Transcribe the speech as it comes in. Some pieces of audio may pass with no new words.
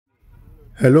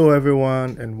Hello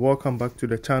everyone and welcome back to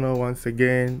the channel once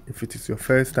again. If it is your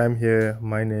first time here,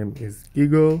 my name is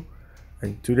elgigogh,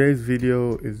 and today's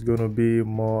video is going to be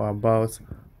more about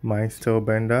my steel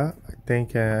bender. I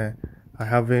think I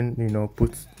haven't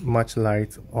put much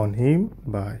light on him,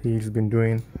 but he's been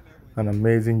doing an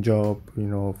amazing job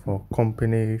for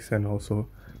companies and also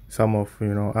some of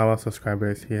our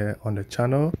subscribers here on the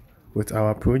channel with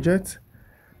our project.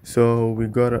 So we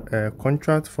got a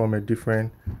contract from a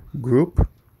different group,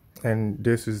 and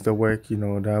this is the work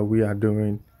that we are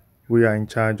doing. We are in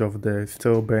charge of the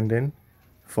steel bending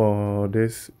for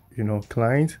this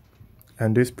client,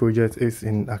 and this project is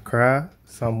in Accra,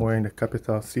 somewhere in the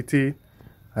capital city.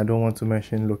 I don't want to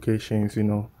mention locations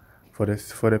for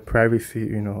the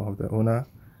privacy of the owner,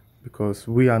 because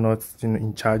we are not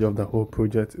in charge of the whole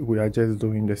project. We are just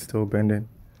doing the steel bending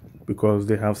because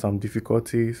they have some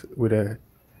difficulties with the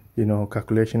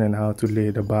calculation and how to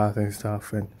lay the bars and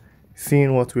stuff. And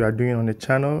seeing what we are doing on the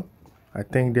channel, I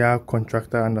think their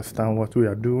contractor understand what we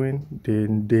are doing.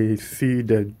 They see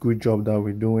the good job that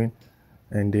we're doing,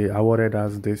 and they awarded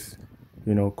us this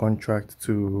contract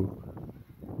to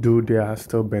do their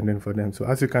steel bending for them. So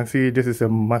as you can see, this is a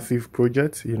massive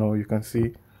project. You can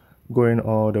see going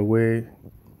all the way.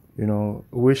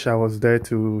 Wish I was there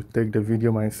to take the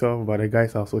video myself, but the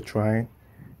guys are also trying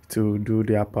to do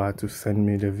their part to send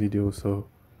me the video, so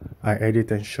I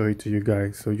edit and show it to you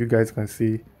guys so you guys can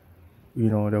see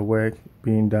the work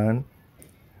being done.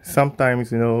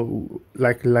 Sometimes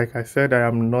like I said, I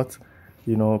am not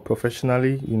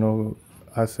professionally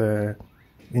as a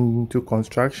into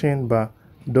construction, but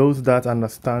those that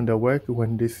understand the work,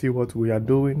 when they see what we are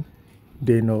doing,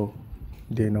 they know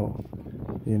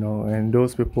and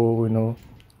those people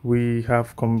we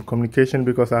have communication,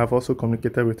 because I have also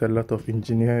communicated with a lot of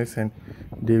engineers, and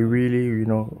they really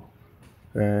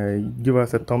give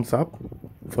us a thumbs up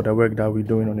for the work that we're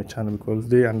doing on the channel, because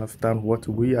they understand what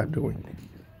we are doing.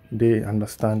 They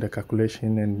understand the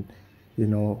calculation and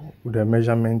the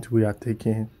measurement we are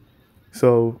taking.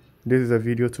 So this is a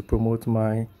video to promote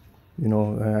my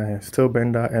steel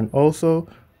bender, and also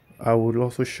I will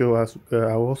also show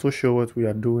what we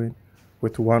are doing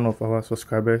with one of our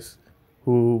subscribers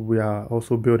who we are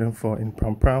also building for in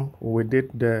Pram Pram. We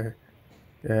did the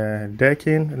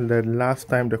decking the last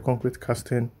time, the concrete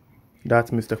casting that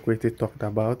Mr. Kwete talked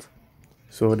about.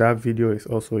 So that video is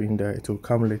also in there. It will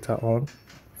come later on.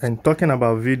 And talking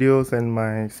about videos and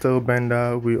my steel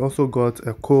bender, we also got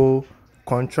a coal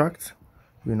contract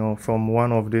from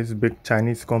one of these big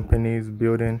Chinese companies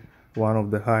building one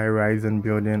of the high-rising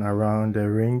building around the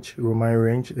Roman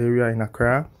range area in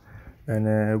Accra.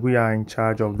 And we are in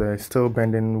charge of the steel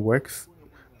bending works,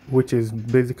 which is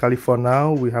basically, for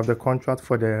now, we have the contract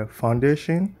for the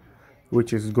foundation,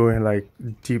 which is going like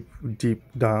deep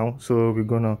down. So we're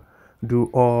gonna do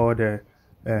all the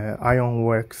iron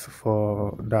works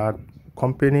for that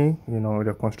company.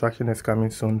 The construction is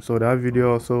coming soon, so that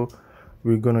video also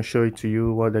we're gonna show it to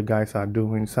you what the guys are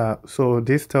doing. So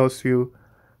this tells you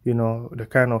the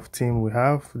kind of team we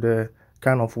have, the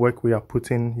kind of work we are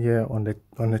putting here on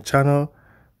the channel,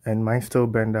 and my steel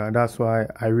bender. That's why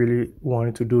I really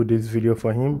wanted to do this video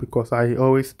for him, because I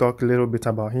always talk a little bit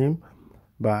about him,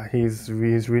 but he's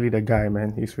really the guy,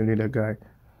 man. He's really the guy,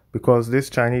 because this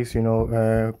Chinese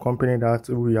company that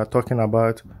we are talking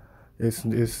about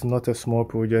is not a small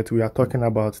project. We are talking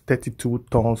about 32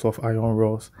 tons of iron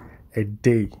rods a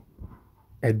day.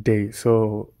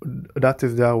 So that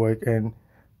is their work, and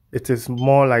it is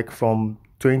more like from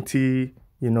 20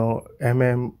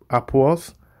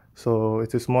 upwards. So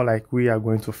it is more like we are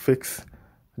going to fix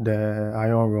the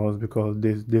iron rods, because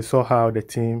they saw how the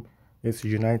team is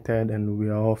united and we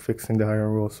are all fixing the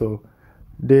iron rods. So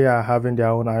they are having their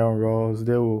own iron rods.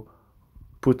 They will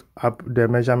put up the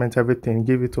measurement, everything,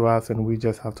 give it to us, and we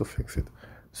just have to fix it.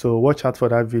 So watch out for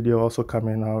that video also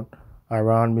coming out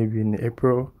around maybe in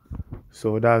April.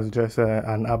 So that's just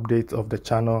an update of the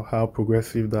channel, how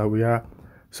progressive that we are.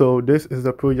 So this is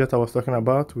the project I was talking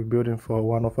about. We're building for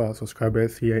one of our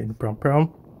subscribers here in Pram Pram.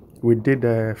 We did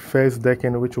the first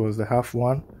decking, which was the half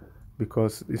one,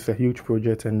 because it's a huge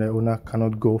project and the owner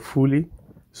cannot go fully.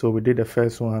 So we did the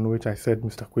first one, which I said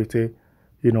Mr. Kwete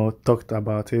talked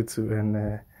about it.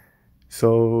 And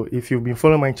so if you've been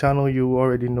following my channel, you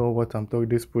already know what I'm talking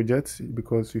this project,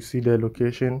 because you see the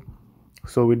location.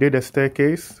 So we did a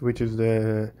staircase, which is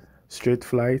the straight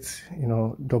flight,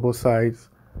 double sides,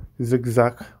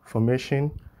 zigzag formation,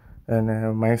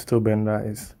 and my steel bender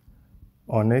is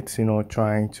on it,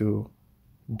 trying to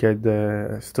get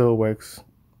the steel works,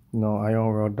 iron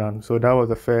rod done. So that was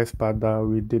the first part that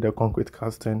we did the concrete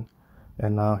casting,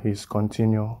 and now he's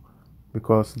continue,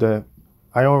 because the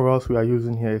iron rods we are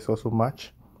using here is also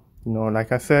match.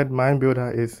 Like I said, my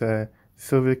builder is a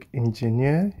civic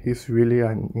engineer. He's really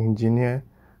an engineer.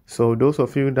 So those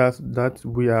of you that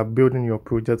we are building your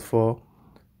project for,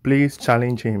 please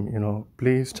challenge him.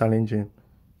 Please challenge him.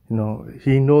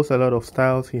 He knows a lot of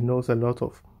styles. He knows a lot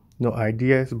of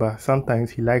ideas, but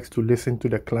sometimes he likes to listen to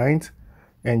the client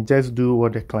and just do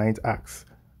what the client asks.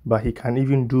 But he can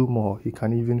even do more.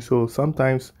 So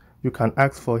sometimes you can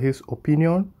ask for his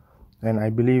opinion, and I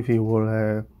believe he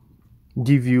will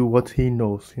give you what he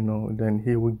knows. Then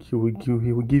he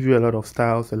will give you a lot of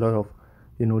styles, a lot of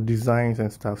designs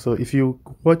and stuff. So if you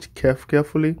watch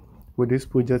carefully with this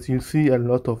project, you see a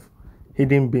lot of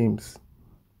hidden beams.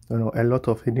 A lot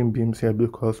of hidden beams here,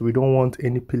 because we don't want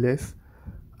any pillars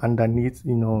underneath,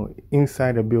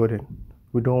 inside the building.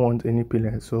 We don't want any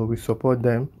pillars, so we support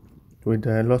them with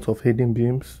a lot of hidden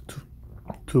beams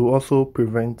to also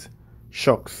prevent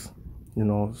shocks,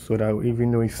 so that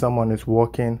even though if someone is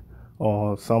walking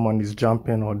or someone is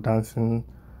jumping or dancing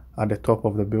at the top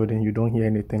of the building, you don't hear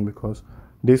anything, because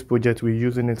this project we're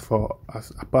using it for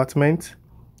as apartment.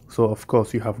 So of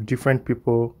course you have different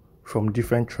people from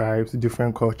different tribes,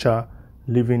 different culture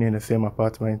living in the same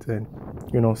apartment, and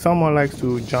someone likes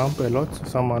to jump a lot,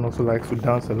 someone also likes to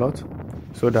dance a lot,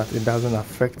 so that it doesn't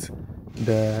affect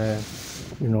the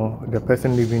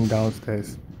person living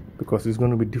downstairs, because it's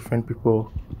going to be different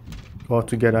people all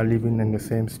together living in the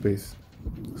same space.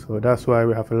 So that's why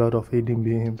we have a lot of hidden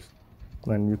beams,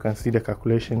 and you can see the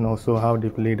calculation, also how they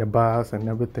play the bars and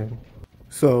everything.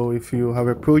 So if you have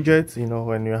a project,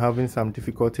 when you're having some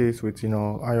difficulties with,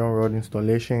 iron rod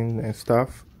installation and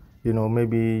stuff,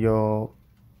 maybe your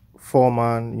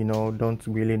foreman, don't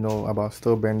really know about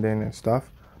steel bending and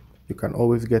stuff, you can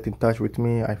always get in touch with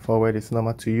me. I forward his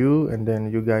number to you, and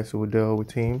then you guys will deal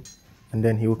with him, and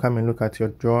then he will come and look at your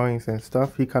drawings and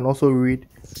stuff. He can also read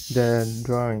the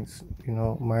drawings.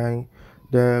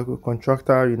 The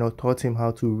contractor, taught him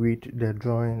how to read the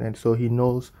drawing, and so he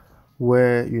knows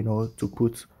where to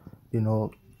put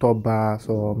top bars,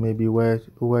 or maybe where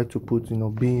to put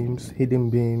beams, hidden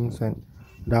beams, and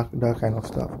that kind of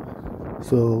stuff.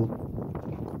 So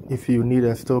if you need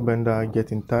a steel bender,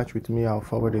 get in touch with me. I'll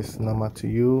forward his number to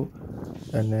you,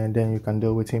 and then you can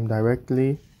deal with him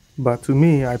directly. But to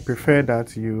me, I prefer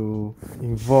that you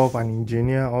involve an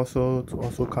engineer also to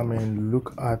also come and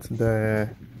look at the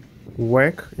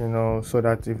work, so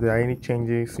that if there are any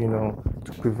changes,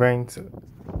 to prevent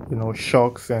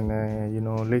shocks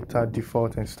and later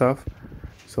default and stuff.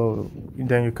 So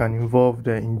then you can involve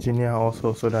the engineer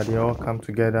also, so that they all come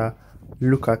together,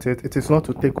 look at it. It is not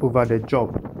to take over the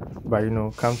job, but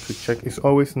come to check. It's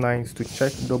always nice to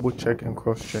check, double check, and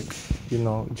cross check.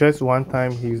 Just one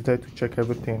time he's there to check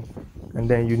everything, and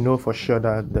then for sure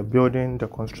that the building, the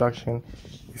construction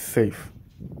is safe.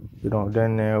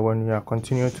 Then when you are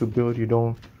continuing to build, you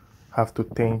don't have to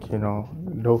think,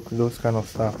 those kind of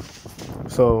stuff.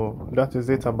 So that is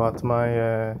it about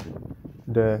my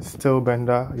the steel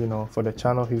bender. For the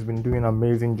channel, he's been doing an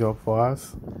amazing job for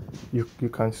us. You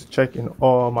can check in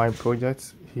all my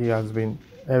projects. He has been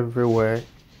everywhere.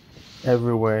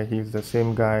 He's the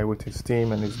same guy with his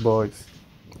team and his boys.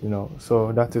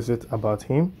 So that is it about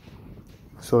him.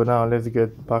 So now let's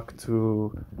get back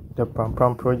to the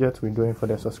Pram project we're doing for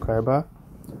the subscriber.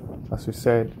 As we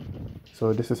said,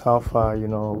 so this is how far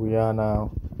we are now,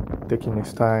 taking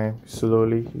his time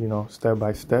slowly, step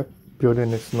by step.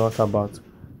 Building is not about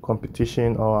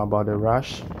competition or about a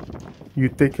rush. You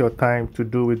take your time to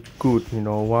do it good,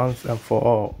 once and for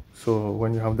all. So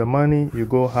when you have the money, you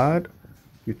go hard,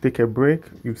 you take a break,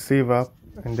 you save up,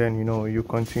 and then you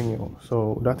continue.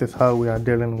 So that is how we are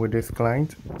dealing with this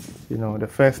client. The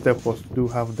first step was to do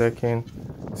half decking.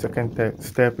 Second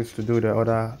step is to do the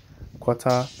other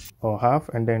quarter or half,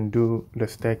 and then do the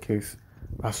staircase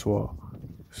as well.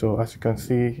 So as you can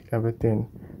see, everything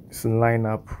is lined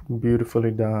up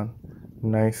beautifully done,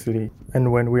 nicely.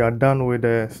 And when we are done with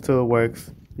the steel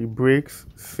works, he breaks,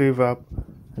 save up,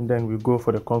 and then we go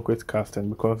for the concrete casting,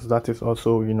 because that is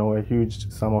also a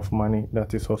huge sum of money.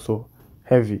 That is also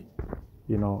heavy.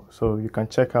 So you can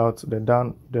check out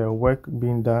the work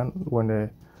being done when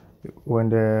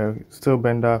the steel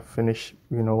bender finish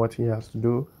what he has to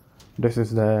do. This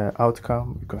is the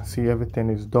outcome. You can see everything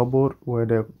is doubled where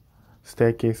the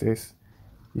staircase is.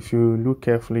 If you look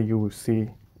carefully, you will see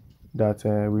that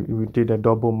we did a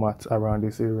double mat around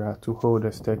this area to hold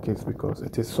the staircase, because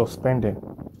it is suspended.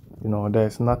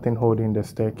 There's nothing holding the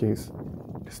staircase.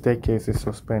 The staircase is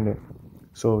suspended.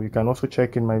 So you can also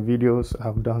check in my videos.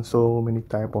 I've done so many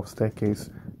type of staircase,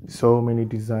 so many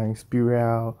designs,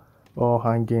 spiral, all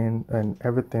hanging, and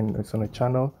everything is on the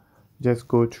channel. Just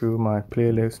go through my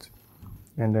playlist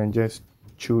and then just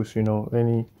choose, you know,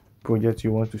 any project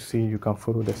you want to see. You can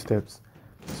follow the steps.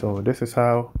 So this is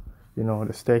how, you know,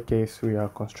 the staircase, we are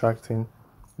constructing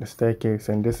the staircase,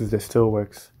 and this is the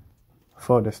steelworks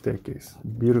for the staircase.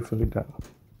 Beautifully done,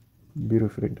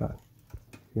 beautifully done,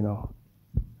 you know.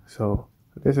 So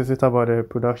this is it about the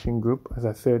production group. As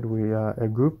I said, we are a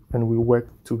group and we work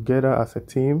together as a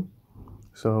team.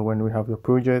 So when we have the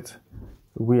project,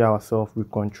 we ourselves, we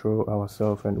control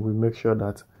ourselves, and we make sure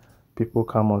that people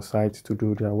come on site to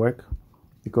do their work.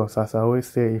 Because as I always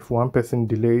say, if one person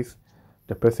delays,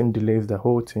 the person delays the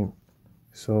whole team.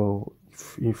 So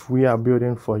if we are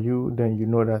building for you, then you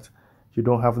know that you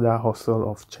don't have that hustle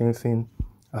of chasing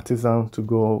artisans to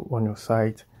go on your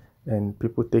site and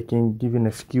people giving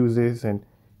excuses and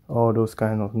all those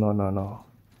kind of no.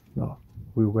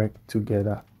 We work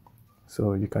together.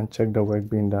 So you can check the work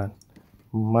being done.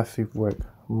 Massive work,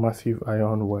 massive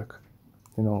iron work.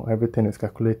 You know, everything is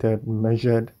calculated,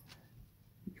 measured.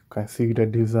 You can see the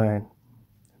design.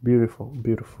 Beautiful,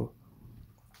 beautiful.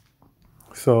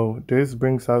 So this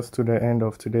brings us to the end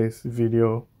of today's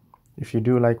video. If you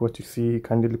do like what you see,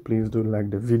 kindly please do like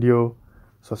the video.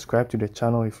 Subscribe to the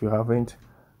channel if you haven't.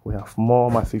 We have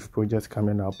more massive projects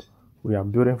coming up. We are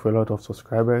building for a lot of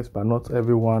subscribers, but not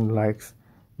everyone likes,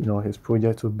 you know, his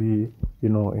project to be, you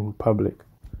know, in public.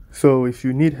 So if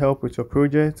you need help with your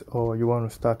project, or you want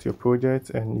to start your project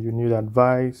and you need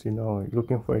advice, you know,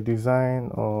 looking for a design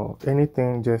or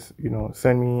anything, just, you know,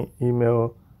 send me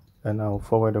email and I'll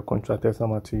forward the contractor's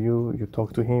number to you. You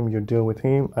talk to him, you deal with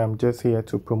him. I'm just here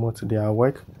to promote their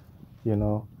work, you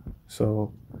know.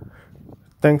 So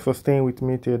thanks for staying with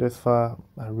me till this far.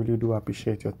 I really do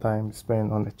appreciate your time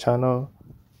spent on the channel,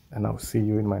 and I'll see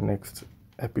you in my next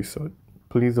episode.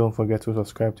 Please don't forget to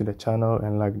subscribe to the channel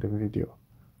and like the video.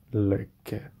 Like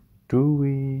it. Do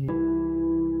we?